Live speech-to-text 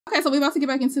Okay, so we're about to get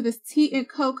back into this tea and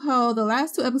Coco. The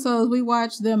last 2 episodes, we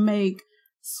watched them make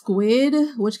squid,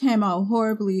 which came out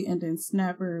horribly, and then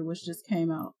snapper, which just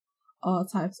came out all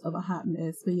types of a hot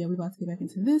mess. But yeah, we're about to get back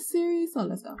into this series, so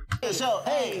let's go. Show,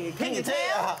 hey, can you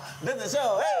tell? This is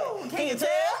show, hey, can you tell?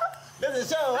 This is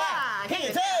show, hey, can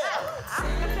you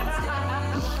tell?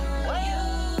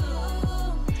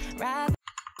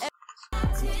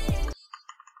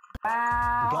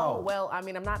 Wow. Go. Well, I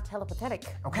mean, I'm not telepathetic.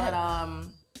 Okay. But,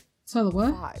 So the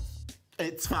what? 5.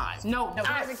 It's 5. No,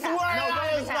 I swear it's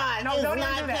 5. No, it's don't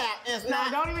not even do that. cap. It's No,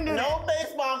 not. don't even do that. No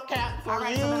baseball cap for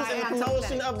Alright, use so then I in the am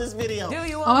promotion telepathetic. of this video. Do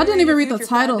you Oh, I didn't even read the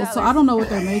title, so I don't know what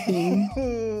they're making.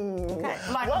 Okay.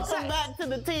 Like Welcome back to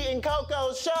the Tea and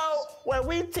Coco show, where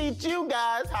we teach you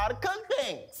guys how to cook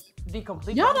things. The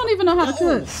complete. Y'all don't even know how to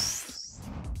cook.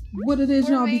 What it is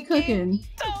y'all be cooking.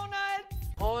 Donuts.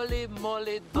 Holy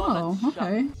moly Oh, donuts.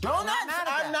 okay. Donuts?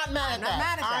 I'm not mad at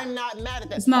that. I'm not mad at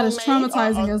that. It's not as Homemade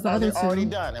traumatizing or as the other they're already two.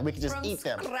 done, and we can just From eat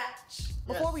them. scratch.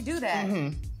 Before we do that,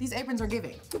 these aprons are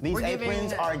giving. These We're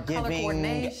aprons are color giving.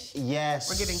 coordination. Yes.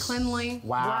 We're giving cleanly.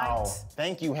 Wow. Bright.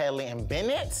 Thank you, Hedley and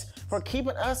Bennett, for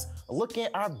keeping us looking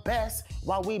our best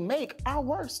while we make our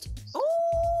worst. Ooh.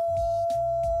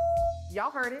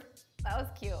 Y'all heard it. That was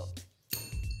cute.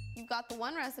 You got the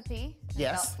one recipe in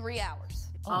Yes. about 3 hours.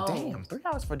 Oh, damn. 3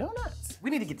 hours for donuts.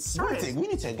 We need to get started. We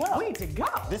need to go. We need to go.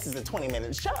 This is a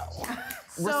 20-minute show.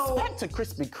 So- Respect to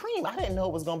Krispy Kreme. I didn't know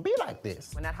it was going to be like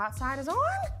this. When that hot side is on,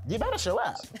 You better show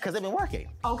up, because they've been working.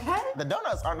 okay. The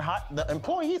donuts aren't hot. The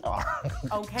employees are.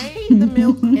 Okay, the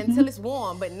milk until it's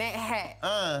warm, but not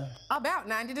hot. About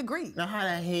 90 degrees. Now, how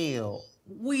the hell?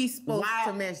 We supposed Why?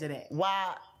 to measure that.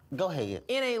 Why? Go ahead.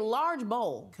 In a large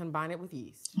bowl, combine it with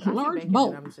yeast. I see Large bacon bowl.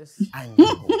 and I'm just, I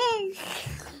know.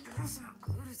 that's not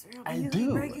good. It's real. I You eat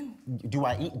do. bacon? Do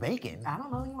I eat bacon? I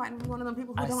don't know. You might be one of them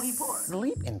people who I don't eat pork.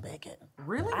 sleep in bacon.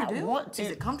 Really? You I do? want to.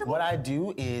 Is it comfortable? What I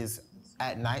do is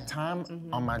at nighttime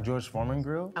on my George Foreman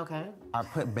grill, Okay. I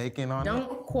put bacon on it.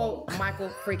 Don't quote Michael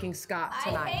freaking Scott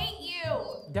tonight. hate you.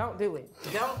 Don't do it.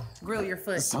 Don't grill your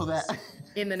foot So that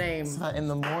in the name in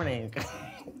the morning.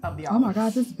 of the Oh my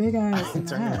God, this big ass Turn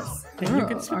it ass.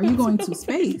 Girl, are you going to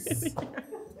space?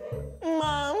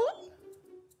 Mom.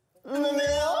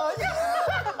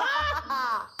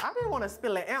 I didn't want to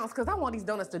spill an ounce because I want these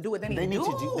donuts to do what they need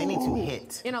to do. They need to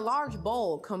hit. In a large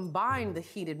bowl, combine the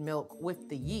heated milk with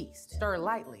the yeast. Stir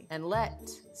lightly and let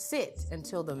sit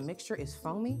until the mixture is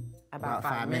foamy. About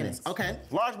 5 minutes. Okay.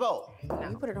 Large bowl. Now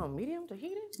you put it on medium to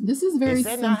heat it? This is very It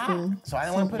said not simple. hot, so I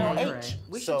didn't want to put it on Alright. H.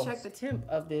 We should So check the temp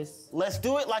of this. let's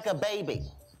do it like a baby.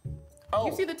 Oh,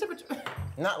 You see the temperature?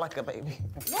 not like a baby.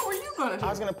 What were you gonna do? I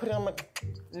was gonna put it on my,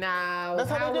 Now, That's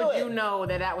how how they do would it. you know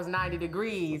that that was 90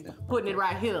 degrees putting it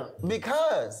right here?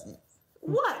 because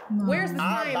What? Where's the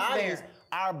our science bodies, there?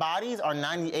 our bodies are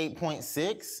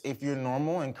 98.6 if you're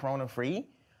normal and corona free.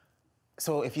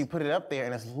 So if you put it up there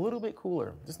and it's a little bit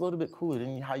cooler, just a little bit cooler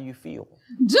than how you feel.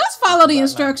 Just follow the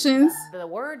instructions. The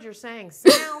words you're saying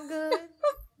sound good,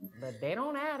 but they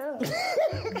don't add up.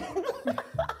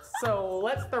 So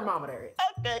let's thermometer it.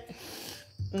 Okay.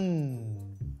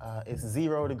 It's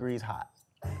 0 degrees hot.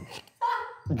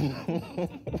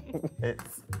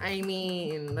 It's, I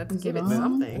mean, let's Is give it it on? we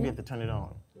something. have to turn it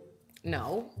on.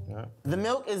 No. Yeah. The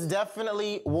milk is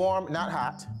definitely warm, not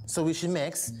hot, so we should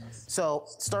mix. So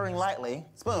stirring lightly,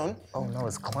 spoon. Oh no,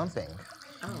 it's clumping.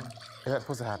 Oh. Is that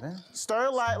supposed to happen? Stir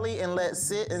lightly and let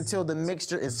sit until the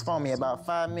mixture is foamy, about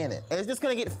 5 minutes. Is this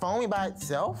gonna get foamy by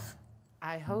itself?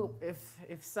 I hope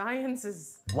if science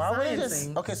is Why would it just?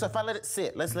 sciencing, Okay, so if I let it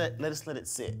sit, let's let it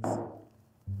sit.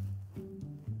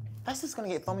 That's just gonna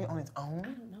get foamy on its own. I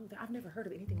don't know. I've never heard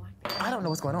of anything like that. I don't know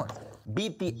what's going on.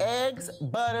 Beat the eggs,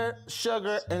 butter,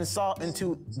 sugar, and salt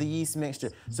into the yeast mixture.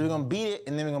 So we're gonna beat it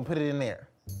and then we're gonna put it in there.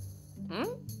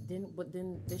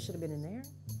 Then this should have been in there?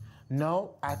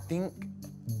 No, I think,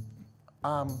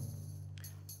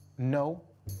 no.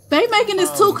 They making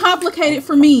this too complicated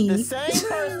for me. The same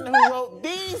person who wrote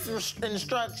these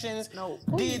instructions No.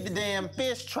 did the damn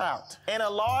fish trout in a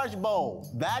large bowl.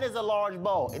 That is a large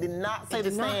bowl. It did not say It the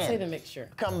did not sand. say the mixture.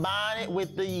 Combine it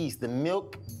with the yeast, the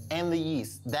milk and the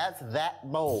yeast. That's that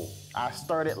bowl. I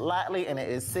stirred it lightly and it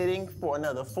is sitting for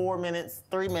another 4 minutes,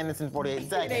 3 minutes and 48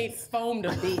 seconds. It ain't foamed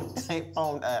a bit. It ain't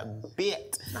foamed a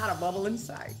bit. Not a bubble in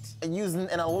sight. And using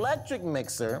an electric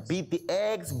mixer, beat the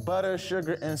eggs, butter,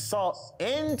 sugar, and salt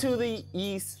into the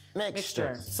yeast mixture.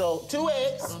 Mixture. So 2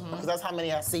 eggs, because that's how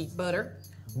many I see. Butter.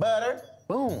 Butter,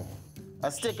 boom.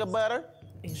 A stick of butter,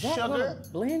 Is that sugar. gonna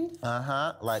blend?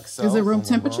 Like so. Is it room Boom, boom,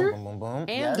 temperature? Boom, boom, boom. And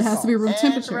Yes. It has to be room And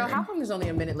temperature. Girl, how come there's only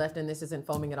a minute left and this isn't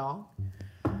foaming at all?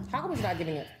 How come it's not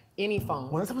giving any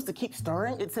foam. Wasn't supposed to keep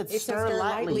stirring? It said It said stir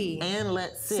lightly and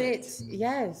let sit.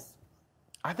 Yes.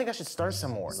 I think I should stir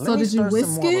some more. So did you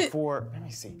whisk it? Before, let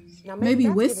me see. Now Maybe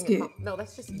that's whisk giving it. No,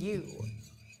 that's just you.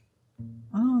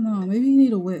 I don't know. Maybe you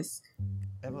need a whisk.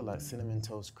 Ever like cinnamon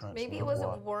toast crunch? Maybe it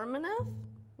wasn't warm enough.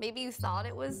 Maybe you thought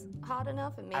it was hot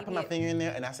enough, and maybe I put my finger in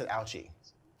there and I said, ouchie.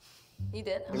 You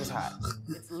did. It was hot.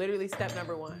 It's literally step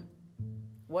number 1.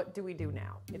 What do we do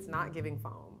now? It's not giving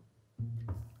foam.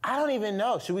 I don't even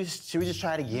know. Should we just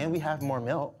try it again? We have more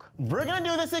milk. We're gonna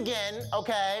do this again,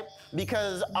 okay?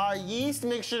 Because our yeast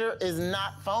mixture is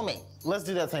not foaming. Let's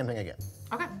do that same thing again.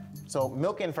 Okay. So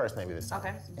milk in first, maybe this time.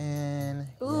 Okay. And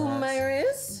Ooh, my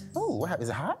wrist. oh, what happened? Is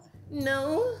it hot?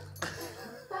 No.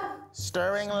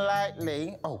 Stirring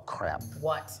lightly. Oh crap!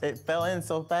 What? It fell in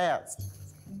so fast.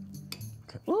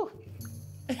 Ooh.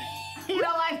 You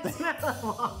don't like the smell of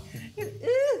foam.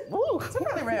 Ooh. It's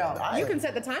really real. You can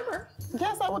set the timer.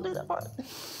 Yes, I will do that part.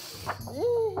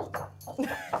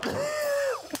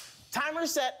 Timer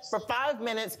set for 5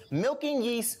 minutes. Milking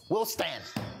yeast will stand.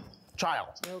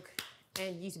 Trial. Milk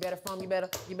and yeast, you better foam, you better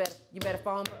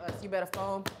foam for us, you better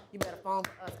foam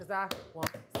for us, cause I want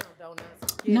some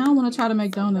donuts. Now I want to try to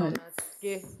make donuts.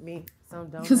 Give me some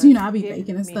donuts. Because, you know, I be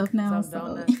baking and stuff now. Some So.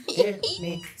 donuts. Give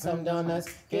me some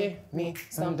donuts. Give me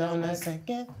some donuts.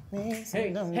 Give me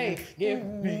some donuts. Hey, give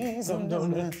me some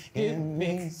donuts. Give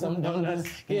me some donuts.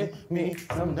 Give me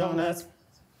some donuts.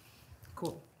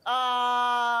 Cool. Okay.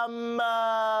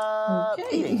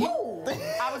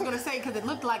 I was gonna say because it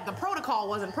looked like the protocol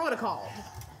wasn't protocol.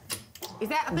 Is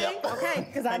that a thing? Yep. Okay,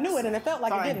 because I knew it and it felt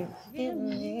like it didn't. Give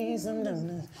me some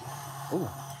donuts. Ooh.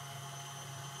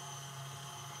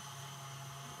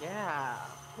 Yeah,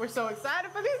 we're so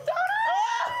excited for these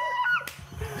donuts.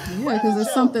 Yeah, because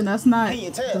it's something that's not Can you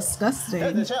tell? disgusting.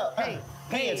 There's the show. Hey,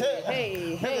 Can you tell?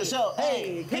 hey, There's the show.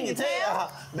 Hey, can you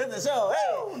tell? There's the show.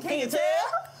 Hey, can you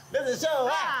tell? There's the show.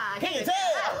 Can you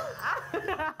tell?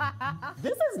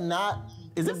 This is not.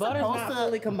 Is The it butter's supposed not to?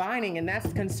 fully combining, and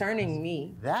that's concerning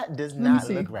me. That does me not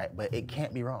see. look right, but it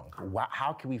can't be wrong.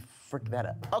 How can we frick that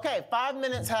up? Okay, 5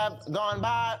 minutes have gone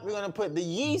by. We're gonna put the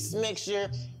yeast mixture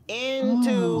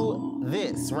into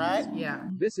this, right? Yeah.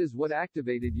 This is what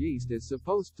activated yeast is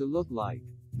supposed to look like,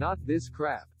 not this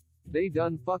crap. They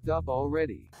done fucked up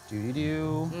already.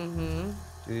 Do-do-do.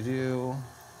 Do-do-do.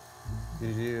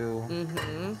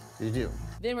 Do-do-do. Do-do-do.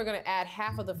 Then we're gonna add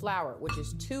half of the flour, which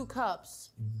is 2 cups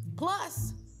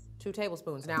plus 2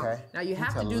 tablespoons. Now, Okay. now you have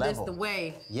It's to a do level. this the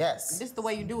way. Yes. This is the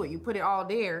way you do it. You put it all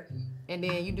there, and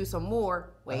then you do some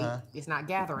more. Wait, it's not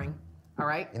gathering. All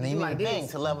right. And then you do need like a thing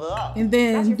this. to level it up. And That's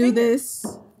then your do finger. this.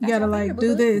 You gotta your like finger, do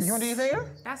boo. this You wanna do your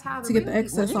finger? That's how to get the real-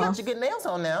 excess You got off. your good nails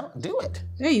on now. Do it.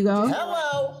 There you go.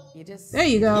 Hello. You just There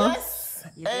you go. Yes.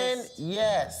 And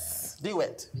yes. Do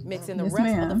it. mix in the Yes,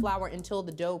 rest of the ma'am. flour until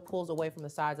the dough pulls away from the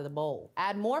sides of the bowl.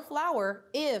 Add more flour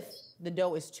if the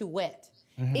dough is too wet.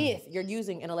 If you're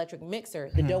using an electric mixer,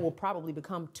 the dough will probably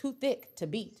become too thick to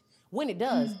beat. When it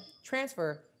does,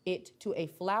 transfer it to a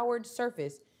floured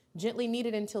surface, gently knead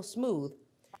it until smooth.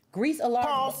 Grease a large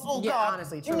Pause. Oh, yeah, God.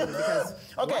 honestly, truly, because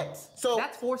Okay, what? so-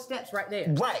 that's 4 steps right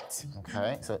there. Right.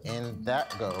 Okay, so in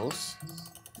that goes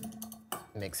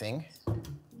mixing.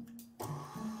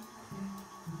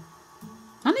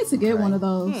 I need to get one of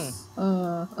those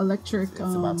electric. It's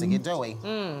about to get doughy.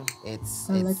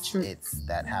 Electric. It's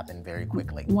that happened very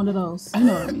quickly. One of those. You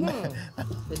know what I mean?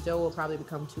 The dough will probably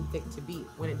become too thick to beat.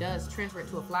 When it does, transfer it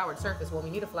to a floured surface. Well, we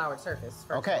need a floured surface,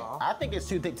 first Okay, of all. I think it's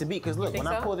too thick to beat because look, think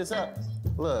when I so? pull this up,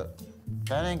 look,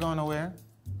 that ain't going nowhere.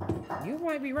 You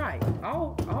might be right.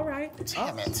 Oh, all right.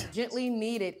 Damn it. Gently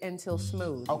knead it until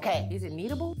smooth. Okay. Is it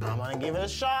kneadable? I'm gonna give it a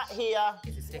shot here.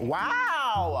 sticky?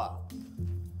 Wow.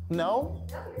 No?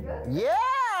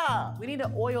 Yeah. We need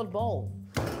an oiled bowl.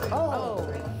 Oh.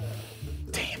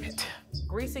 Damn it.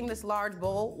 Greasing this large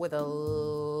bowl with a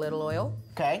little oil.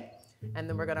 Okay. And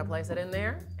then we're gonna place it in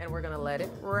there and we're gonna let it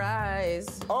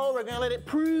rise. Oh, we're gonna let it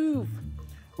prove.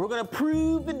 We're gonna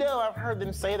prove the dough. I've heard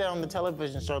them say that on the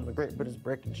television show, the Great British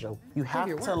Baking Show. You have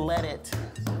your to word. let it.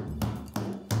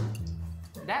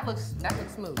 That looks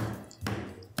smooth.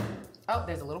 Oh,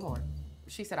 there's a little more.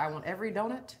 She said, I want every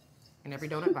donut and every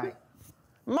donut bite.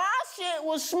 My shit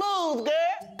was smooth,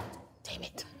 girl. Damn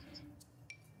it.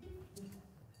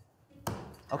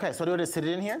 Okay, so do I just sit it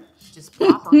in here? Just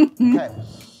plop them. Okay.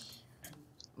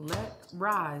 Let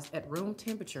rise at room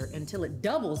temperature until it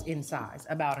doubles in size,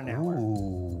 about an hour.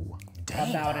 Ooh. Damn.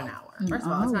 About an hour. First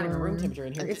of all, it's not even room temperature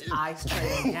in here. It's ice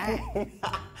tray.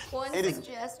 One It is-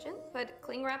 suggestion, put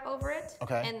cling wrap over it.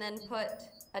 Okay. And then put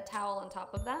a towel on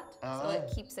top of that, so it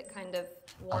keeps it kind of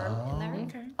warm in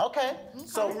there. Okay.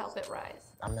 So to help it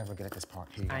rise. I'm never good at this part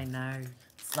here. I know.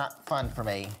 It's not fun for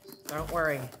me. Don't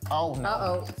worry. Oh no.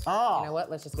 Uh-oh. Oh. You know what?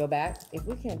 Let's just go back. If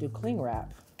we can't do cling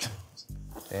wrap.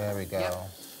 There we go. Yep.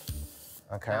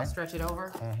 Okay. Now stretch it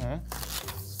over.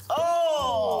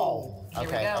 Oh! Here we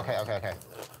Okay, go. okay.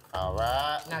 All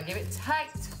right. Now give it tight,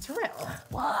 Terrell.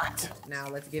 What? Now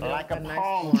let's give it Like a nice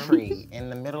palm warm. tree in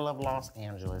the middle of Los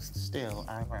Angeles. Still,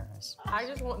 I rise. I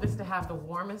just want this to have the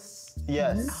warmest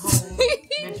Yes. home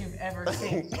that you've ever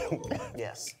seen.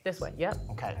 Yes. This way, yep.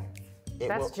 Okay.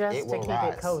 That's just to keep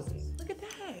rise. it cozy. Look at that.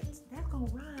 That's gonna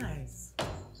rise.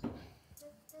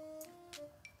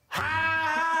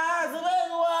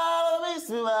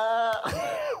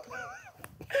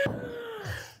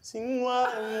 Sing one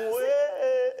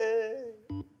way.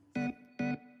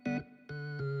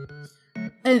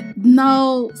 And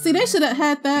no, see, they should have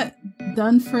had that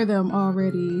done for them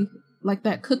already. Like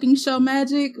that cooking show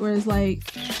magic, where it's like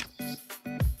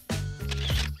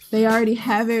they already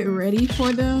have it ready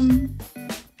for them.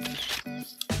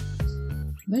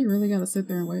 They really gotta sit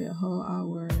there and wait a whole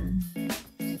hour.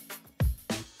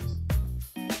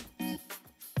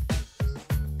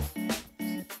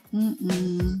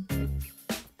 Mm-mm.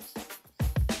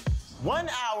 1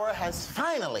 hour has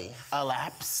finally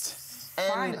elapsed.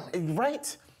 And,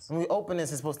 right? When we open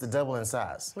this, it's supposed to double in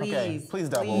size. Okay, please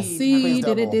double. please. See, Please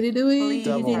did double. it do it? Please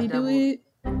Did it do double. it?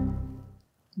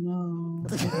 No.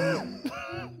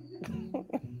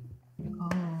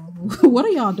 Oh, what are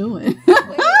y'all doing?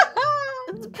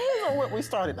 It depends on what we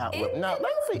started out with. Now,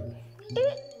 let's see.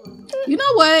 You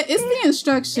know what? It's the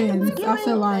instructions. I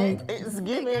feel like It's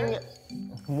giving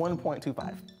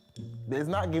 1.25. It's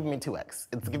not giving me 2x.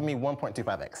 It's giving me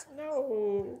 1.25x.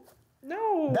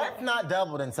 No. That's not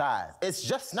doubled in size. It's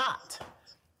just not.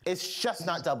 It's just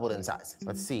not doubled in size.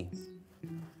 Let's see.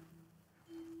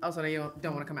 Oh, so they don't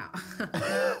want to come out.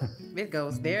 It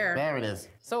goes there. There it is.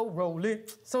 So roll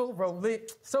it, so roll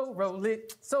it, so roll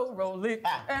it, so roll it,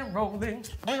 and roll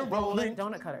it, and roll it.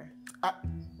 Donut cutter.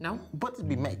 No? What did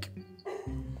we make?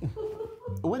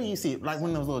 What do you see? Like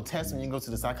one of those little tests when you go to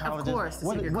the psychologist? Of course, to see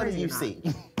What if you're do crazy you or not. see?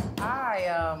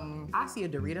 I see a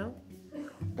Dorito.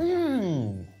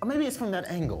 Or maybe it's from that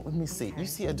angle. Let me see. You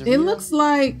see a Dorito? it looks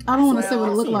like I don't want to say what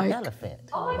it I looked see an like. elephant.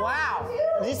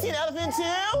 Wow. Do you see an elephant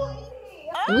too?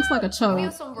 It looks like a We choke.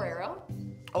 have sombrero.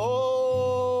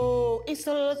 Oh, y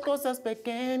solo las cosas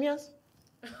pequeñas.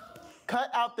 Cut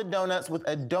out the donuts with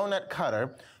a donut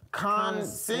cutter.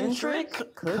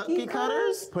 Concentric cookie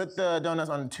cutters. Put the donuts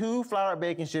on 2 flour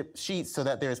baking sheets so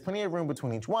that there is plenty of room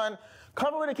between each one.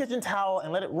 Cover with a kitchen towel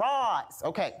and let it rise.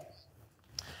 Okay.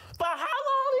 For how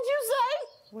long did you say?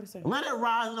 What is it? Let it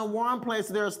rise in a warm place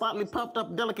so they're slightly puffed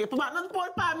up, delicate for about another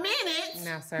 45 minutes.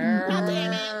 Now, sir. Now,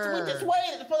 damn it, we just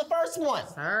waited for the first one.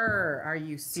 Sir, are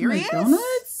you Make serious?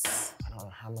 donuts? I don't know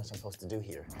how much I'm supposed to do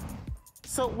here.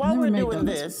 So while Never we're made doing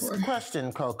donuts this, before.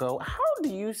 question, Coco, how do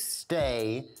you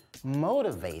stay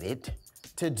motivated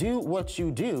to do what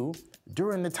you do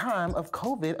during the time of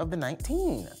COVID of the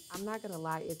 19? I'm not gonna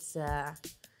lie, it's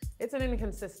an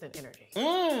inconsistent energy.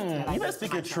 You better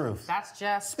speak your truth. That's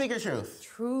just Speak your truth.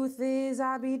 truth is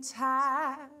I be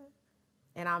tired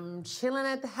and I'm chilling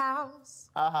at the house.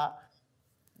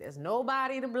 There's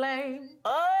nobody to blame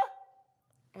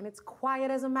and it's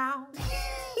quiet as a mouse.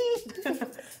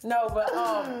 No, but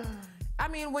I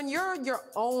mean, when you're your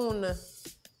own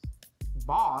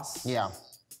boss, Yeah.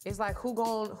 it's like who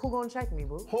gon' check me,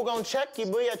 boo? Who gonna check you,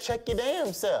 boy? Check your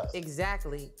damn self.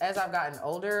 Exactly. As I've gotten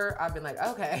older, I've been like,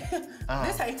 okay,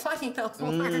 this ain't funny no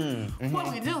more. What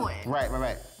are we doing?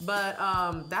 Right. But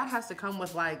that has to come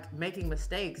with like making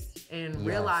mistakes and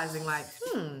realizing like,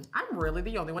 I'm really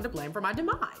the only one to blame for my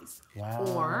demise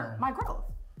or my growth.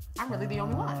 I'm really the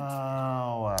only one.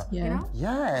 Oh. Yeah. You know?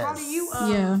 Yes. How do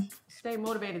you stay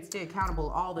motivated, stay accountable,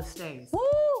 all the stays? Woo!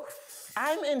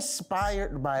 I'm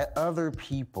inspired by other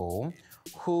people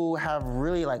who have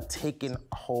really like taken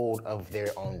hold of their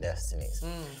own destinies.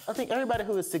 I think everybody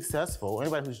who is successful,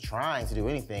 anybody who's trying to do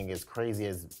anything as crazy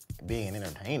as being an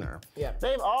entertainer,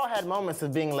 they've all had moments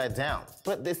of being let down.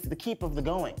 But it's the keep of the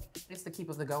going. It's the keep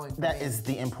of the going. For That me. is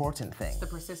the important thing. the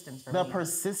persistence for The me.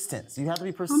 persistence. You have to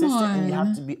be persistent and you on.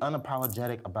 have to be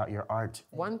unapologetic about your art.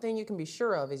 One thing you can be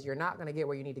sure of is you're not gonna get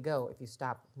where you need to go if you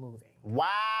stop moving.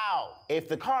 Wow. If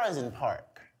the car is in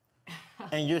park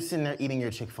and you're sitting there eating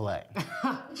your Chick-fil-A,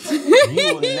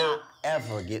 you will not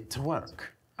ever get to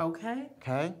work. Okay.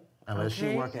 Okay? Unless you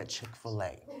Okay. work at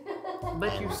Chick-fil-A.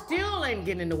 But you still ain't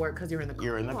getting into work because you're in the car.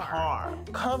 You're in the car.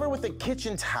 Cover with a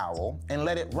kitchen towel and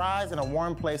let it rise in a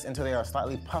warm place until they are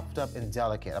slightly puffed up and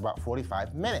delicate, about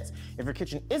 45 minutes. If your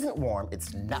kitchen isn't warm,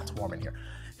 it's not warm in here.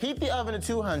 Heat the oven to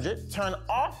 200, turn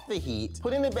off the heat,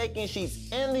 putting the baking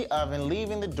sheets in the oven,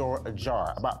 leaving the door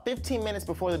ajar. About 15 minutes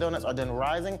before the donuts are done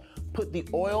rising, put the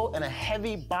oil in a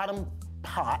heavy bottom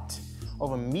pot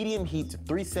over medium heat to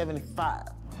 375.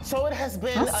 So it has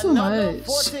been another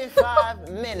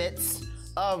 45 minutes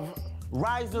of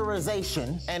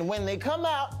riserization, and when they come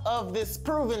out of this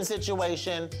proven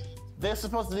situation, they're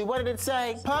supposed to be, what did it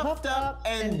say? Puffed up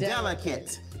and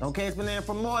delicate. Okay, it's been there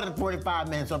for more than 45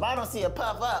 minutes, so if I don't see a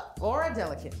puff up or a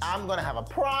delicate, I'm gonna have a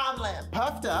problem.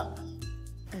 Puffed up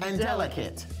and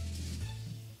delicate.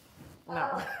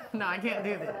 No, no, I can't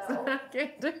do this. I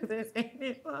can't do this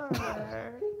anymore.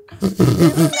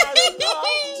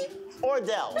 Or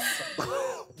Dells.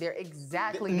 They're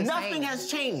exactly the same. Nothing has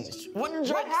changed. What did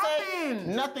Drake say?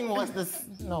 Nothing was the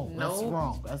same. No, that's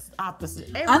wrong. That's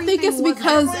opposite. I think it's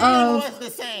because of. Was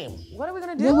the same. What are we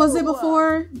gonna do? What was it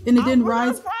before? And it didn't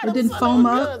rise. It didn't foam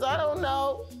up. I don't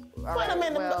know.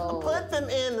 Put them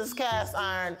in this cast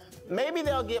iron. Maybe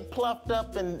they'll get plucked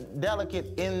up and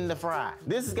delicate in the fry.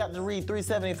 This has got to read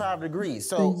 375 degrees.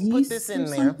 So put this in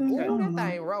there. Ooh,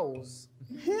 that thing rose.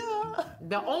 Yeah.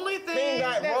 The only thing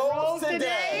that rose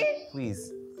today.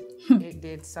 Please. It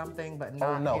did something, but not.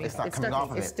 Oh no, it's not coming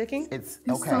off of it. It's sticking? It's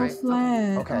so okay.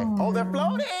 flat. Okay. Oh, they're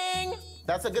floating.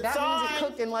 That's a good sign. That means it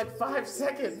cooked in like 5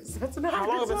 seconds. That's not How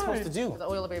long is it supposed to do? The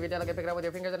oil will be delicate. Pick it up with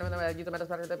your fingers and then use the metal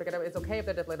spatula to pick it up. It's okay if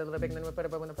they're deflated a little bit, and then we put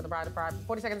it in the fry to fry.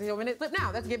 40 seconds to a minute. Flip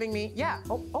now. That's giving me, yeah.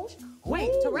 Wait,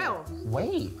 Terrell.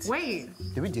 Wait.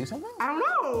 Did we do something? I don't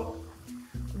know.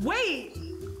 Wait.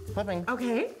 Flipping.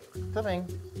 Okay. Flipping.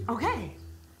 Okay.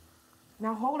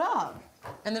 Now hold up.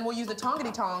 And then we'll use the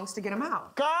tongity tongs to get them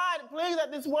out. God, please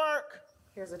let this work.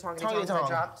 Here's the tongity tongs. I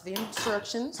dropped the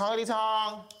instructions. Tongity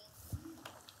tong.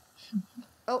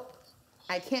 Oh,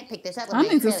 I can't pick this up. I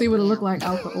need to see what it looked like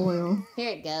out the oil.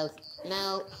 Here it goes.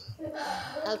 No.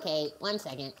 Okay, 1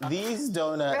 second. These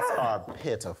donuts are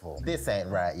pitiful. This ain't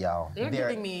right, y'all. They're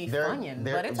giving me Funyun,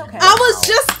 but it's okay. I was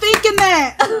just thinking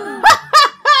that.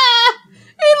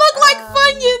 He looked like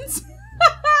Funyuns.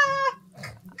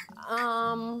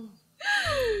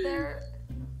 They're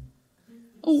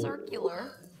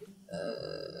circular.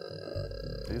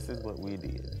 This is what we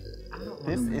did.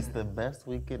 This is the best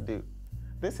we could do.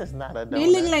 This is not a donut. They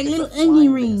look like little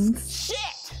onion rings.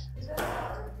 Shit!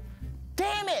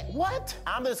 Damn it! What?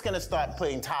 I'm just gonna start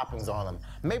putting toppings on them.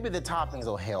 Maybe the toppings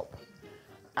will help.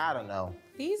 I don't know.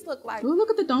 These look like. Ooh,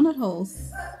 look at the donut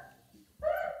holes.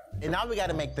 And now we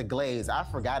gotta make the glaze. I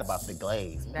forgot about the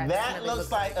glaze. That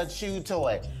looks like a chew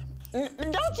toy.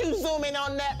 Don't you zoom in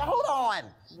on that. Hold on.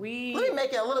 Let me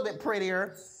make it a little bit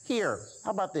prettier. Here,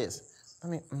 how about this?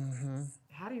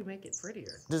 How do you make it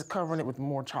prettier? Just covering it with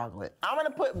more chocolate. I'm gonna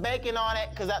put bacon on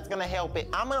it because that's gonna help it.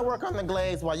 I'm gonna work on the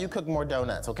glaze while you cook more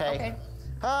donuts, okay? Okay.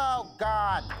 Oh,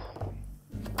 God.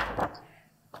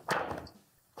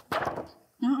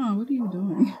 What are you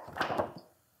doing?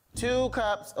 2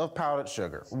 cups of powdered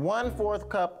sugar, 1/4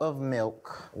 cup of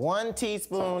milk, 1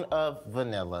 teaspoon of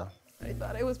vanilla. I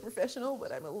thought I was professional,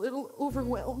 but I'm a little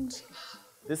overwhelmed.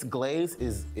 This glaze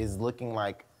is looking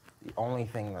like the only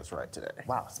thing that's right today.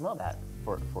 Wow, smell that.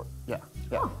 Yeah,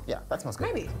 that smells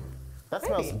good. Maybe. That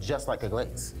smells just like a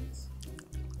glaze.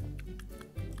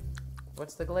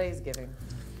 What's the glaze giving?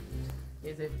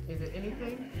 Is it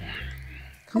anything?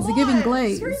 Is it giving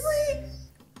glaze? Seriously?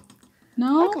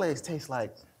 No? That glaze tastes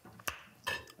like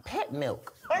pet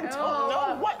milk. I don't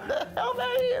know what the hell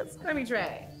that is. Let me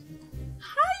try.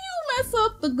 How you mess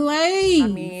up the glaze? I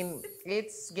mean,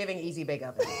 it's giving easy bake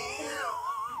oven.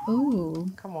 Ooh.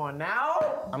 Come on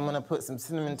now. I'm gonna put some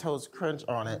cinnamon toast crunch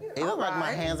on it. It looks like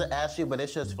my hands are ashy, but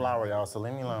it's just flour, y'all, so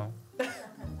leave me alone.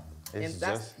 It's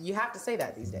just, you have to say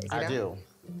that these days. I do.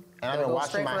 And I've been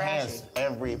washing my hands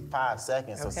every 5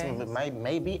 seconds, so some of it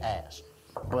may be ash.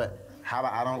 But how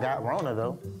about I don't got Rona,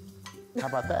 though? How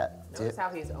about that? Notice how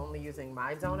he's only using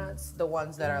my donuts, the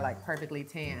ones that are like perfectly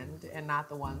tanned and not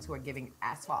the ones who are giving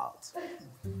asphalt.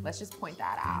 Let's just point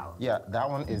that out. Yeah, that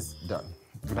one is done.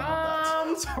 We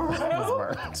don't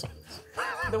Terrell,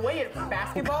 the way it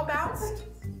basketball bounced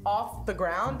off the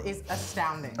ground is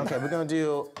astounding. Okay, we're gonna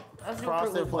do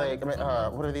frosted flake. What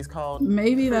are these called?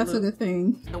 Maybe that's a good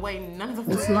thing. The way none of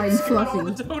the It's light and fluffy. on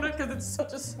the donut because it's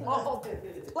such a small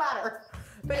platter.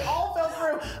 They all fell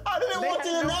through. I didn't want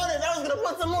you to notice. I was gonna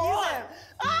put some more on.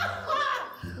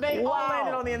 They all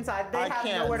landed on the inside. They have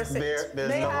nowhere to sit.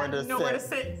 There's nowhere to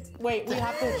sit. Wait, we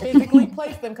have to physically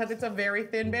place them because it's a very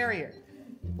thin barrier.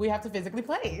 We have to physically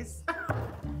place.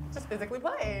 Just physically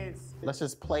plates. Let's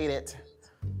just plate it.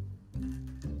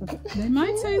 They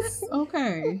might taste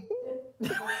okay.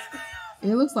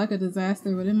 It looks like a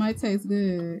disaster, but it might taste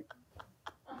good.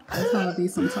 That's how it be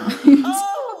sometimes.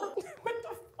 Oh, with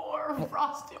the 4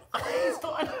 frosted flakes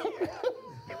on here.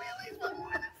 Give me at least one more.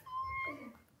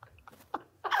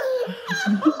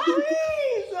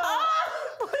 Please.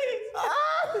 Please.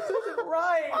 This isn't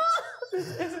right. This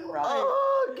isn't right.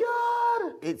 Oh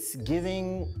God! It's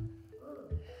giving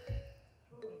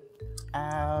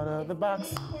out of the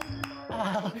box.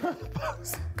 Out of the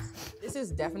box. This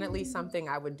is definitely something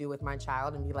I would do with my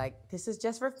child and be like, this is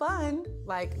just for fun.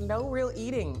 Like, no real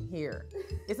eating here.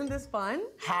 Isn't this fun?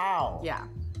 How? Yeah.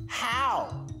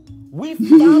 How? We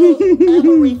followed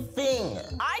everything.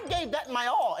 I gave that my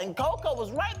all, and Coco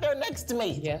was right there next to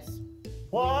me. Yes.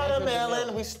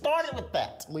 Watermelon. We started with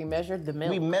that. We measured the milk.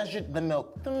 We measured the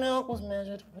milk. The milk was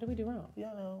measured. What did we do wrong? You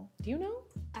know. Do you know?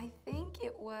 I think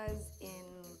it was in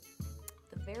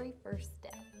the very first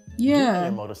step. Get on Yeah.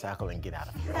 your motorcycle and get out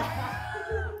of here.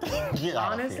 Get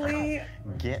out Honestly, of here.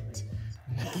 Get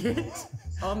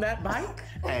on that bike,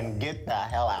 and get the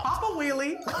hell out. pop a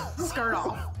wheelie, skirt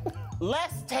off.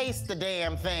 Let's taste the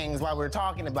damn things while we're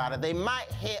talking about it. They might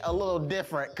hit a little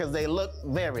different because they look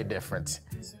very different.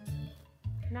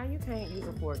 Now you can't use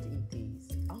a fork to eat these.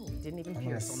 Oh, didn't even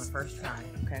pierce on the first try.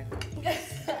 Okay.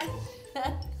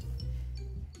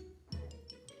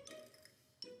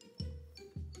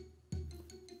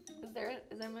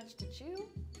 Is there much to chew?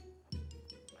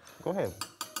 Go ahead.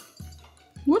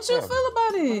 What you Yeah. feel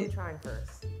about I'm it? trying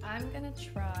first. I'm gonna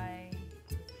try.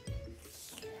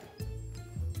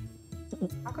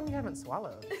 How come you haven't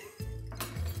swallowed?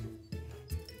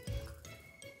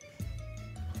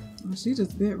 Oh, she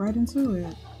just bit right into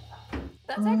it.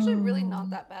 That's actually really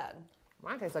not that bad.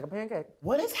 Mine tastes like a pancake.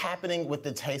 What is happening with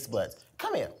the taste buds?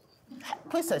 Come here.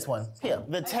 Please taste one. Here.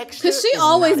 The texture. Cause she is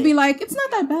always nutty. be like, it's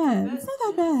not that bad. It's not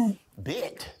that bad.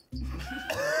 Bit. No, it's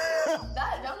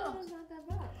not that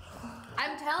bad.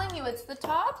 I'm telling you, it's the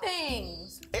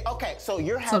toppings. Okay, so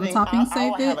you're So the having. toppings I'll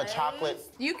saved have it? a chocolate.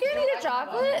 You can eat a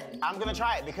chocolate. I'm gonna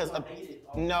try it because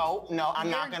no, I'm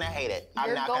not gonna hate it. I'm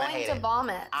You're not gonna going hate to it.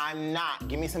 vomit. I'm not.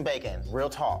 Give me some bacon. Real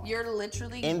talk. You're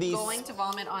literally In these- going to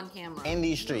vomit on camera. In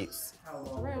these streets.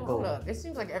 Hold up. It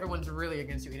seems like everyone's really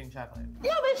against you eating chocolate.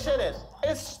 Yeah, they shouldn't.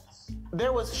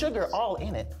 There was sugar all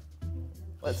in it.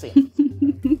 Let's see.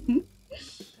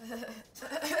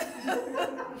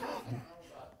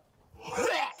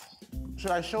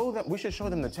 Should I show them? We should show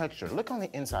them the texture. Look on the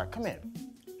inside. Come in.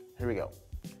 Here we go.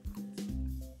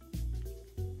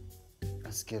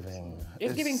 It's giving.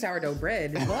 It's giving sourdough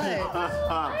bread, but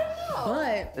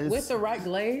with the right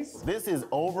glaze. This is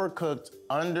overcooked,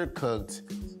 undercooked,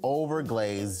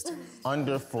 overglazed,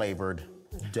 underflavored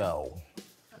dough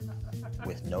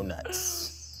with no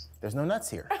nuts. There's no nuts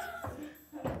here.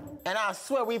 And I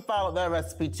swear we followed that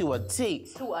recipe to a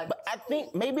T. But I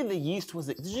think maybe the yeast was,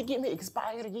 did you get me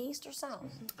expired yeast or something?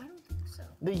 I don't think so.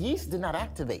 The yeast did not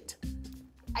activate.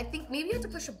 I think maybe you have to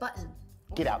push a button.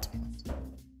 Get out.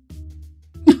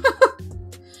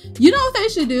 You know what they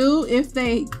should do if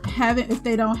they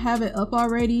don't have it up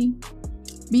already?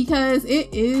 Because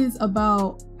it is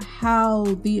about how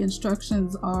the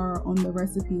instructions are on the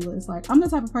recipe list. Like, I'm the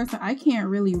type of person, I can't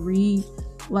really read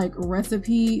like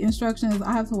recipe instructions.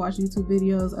 I have to watch YouTube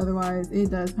videos, otherwise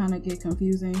it does kind of get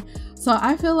confusing. So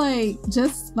I feel like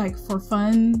just like for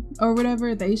fun or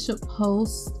whatever, they should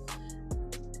post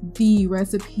the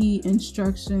recipe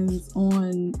instructions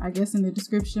on, I guess, in the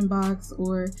description box,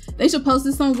 or they should post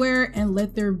it somewhere and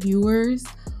let their viewers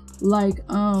like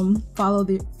follow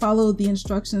the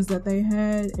instructions that they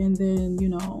had, and then, you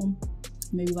know,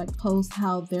 maybe like post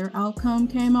how their outcome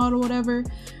came out or whatever.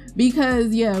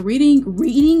 Because yeah, reading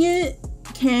it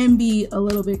can be a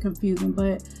little bit confusing.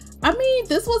 But I mean,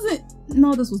 this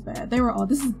was bad. They were all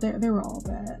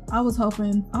bad. I was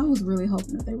really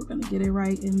hoping that they were gonna get it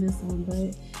right in this one,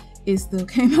 but it still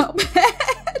came out bad.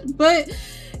 But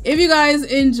if you guys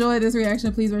enjoyed this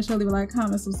reaction, please make sure to leave a like,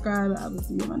 comment, subscribe. I will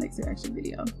see you in my next reaction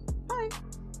video.